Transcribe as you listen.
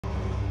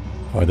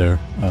Hi there,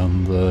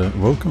 and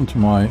welcome to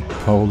my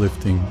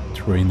powerlifting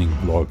training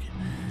vlog.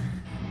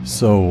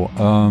 So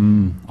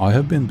I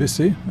have been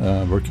busy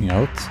working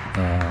out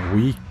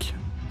week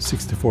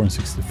 64 and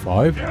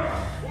 65.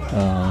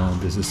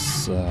 This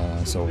is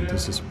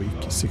week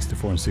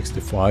 64 and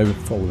 65.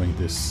 Following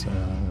this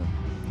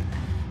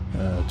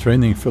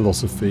training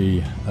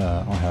philosophy,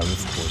 I have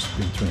of course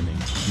been training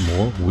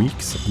more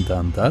weeks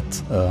than that.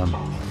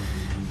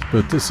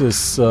 But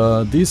these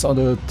are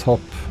the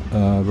top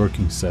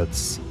working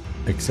sets,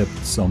 except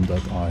some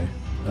that I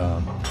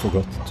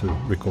forgot to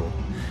record.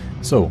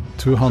 So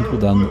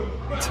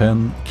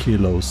 210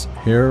 kilos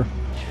here,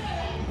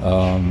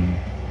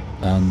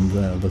 and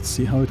let's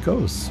see how it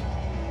goes.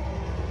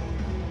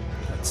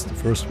 That's the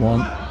first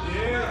one,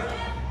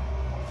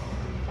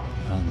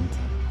 and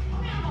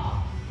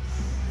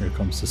here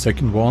comes the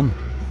second one.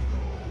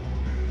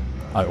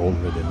 I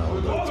already know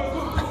that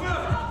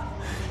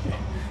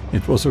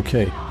it was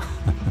okay.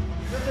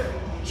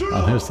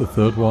 And here's the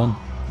third one.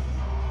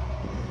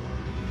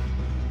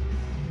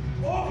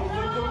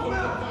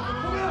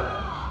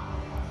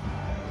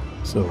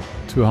 So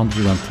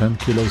 210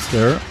 kilos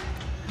there.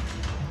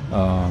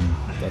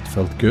 That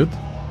felt good.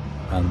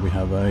 And we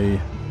have a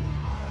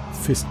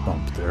fist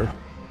bump there.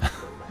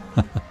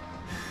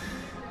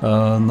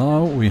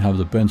 Now we have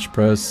the bench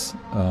press,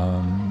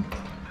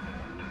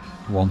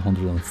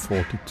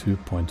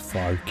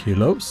 142.5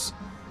 kilos.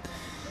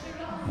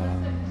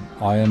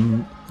 I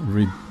am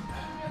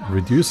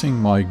reducing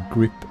my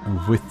grip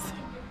width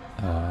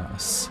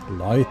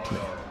slightly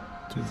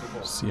to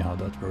see how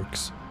that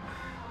works.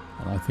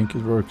 And I think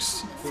it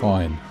works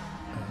fine.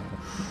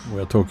 We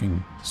are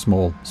talking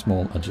small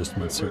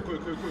adjustments here.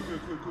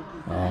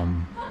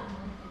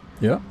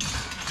 Yeah.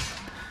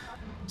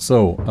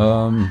 So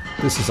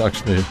this is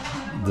actually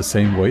the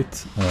same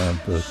weight,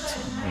 but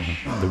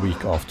the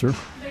week after.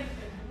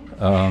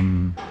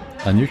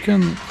 And you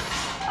can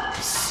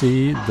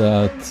see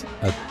that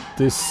at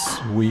this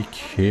week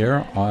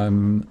here,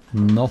 I'm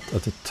not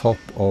at the top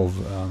of,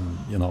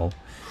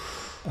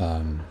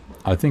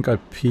 I think I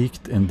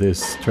peaked in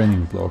this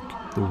training block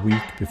the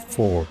week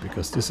before,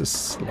 because this is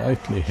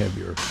slightly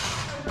heavier,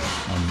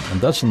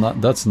 and that's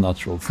a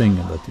natural thing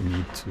that you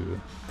need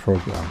to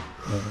program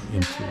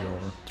into your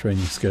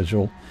training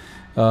schedule.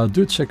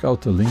 Do check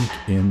out the link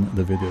in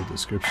the video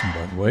description,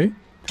 by the way.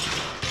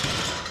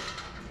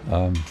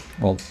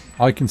 Well,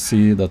 I can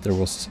see that there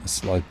was a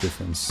slight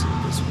difference.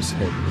 This was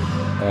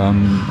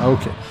heavier.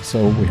 Okay,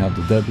 so we have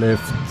the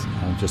deadlift.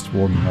 I'm just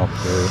warming up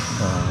here.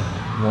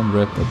 1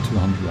 rep at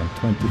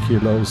 220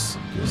 kilos.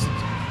 Just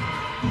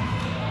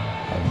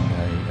having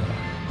a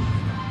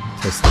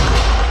test of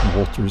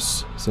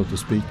waters, so to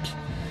speak.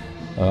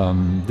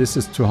 This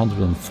is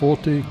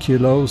 240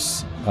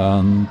 kilos,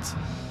 and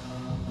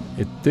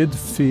it did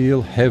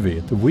feel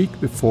heavy. The week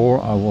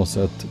before I was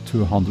at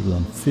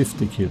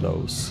 250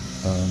 kilos.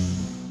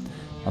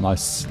 And I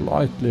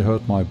slightly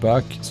hurt my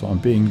back, so I'm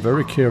being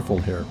very careful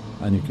here,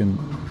 and you can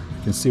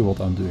see what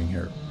I'm doing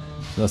here.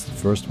 So that's the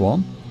first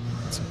one.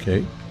 It's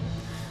okay.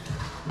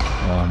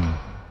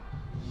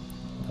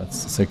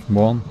 That's the second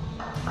one,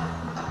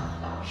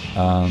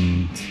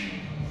 and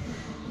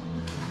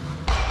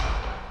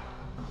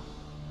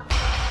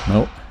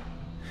no,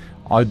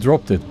 I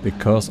dropped it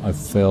because I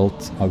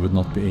felt I would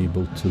not be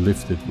able to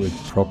lift it with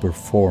proper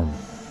form.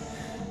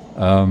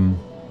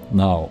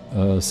 Now,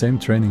 same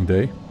training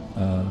day,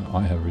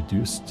 I have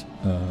reduced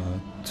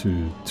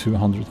to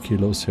 200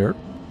 kilos here,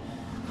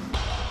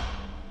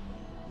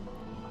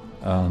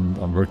 and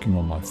I'm working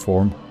on my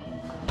form.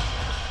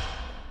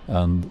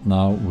 And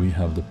now we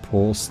have the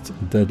paused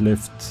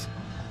deadlift,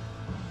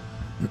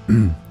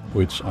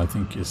 which I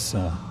think is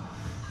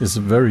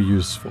very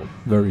useful,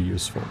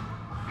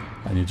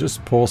 And you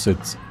just pause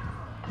it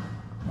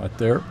right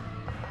there,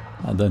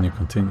 and then you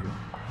continue,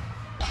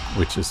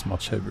 which is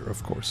much heavier,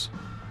 of course.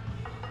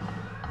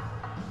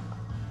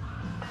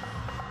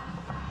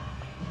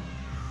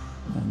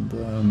 And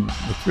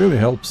it really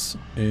helps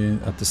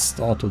at the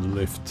start of the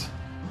lift,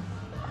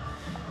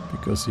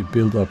 because you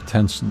build up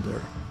tension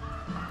there.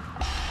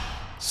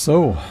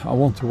 So I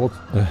want to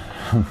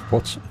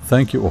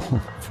thank you all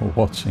for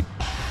watching,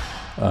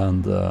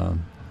 and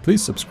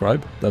please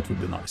subscribe, that would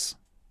be nice.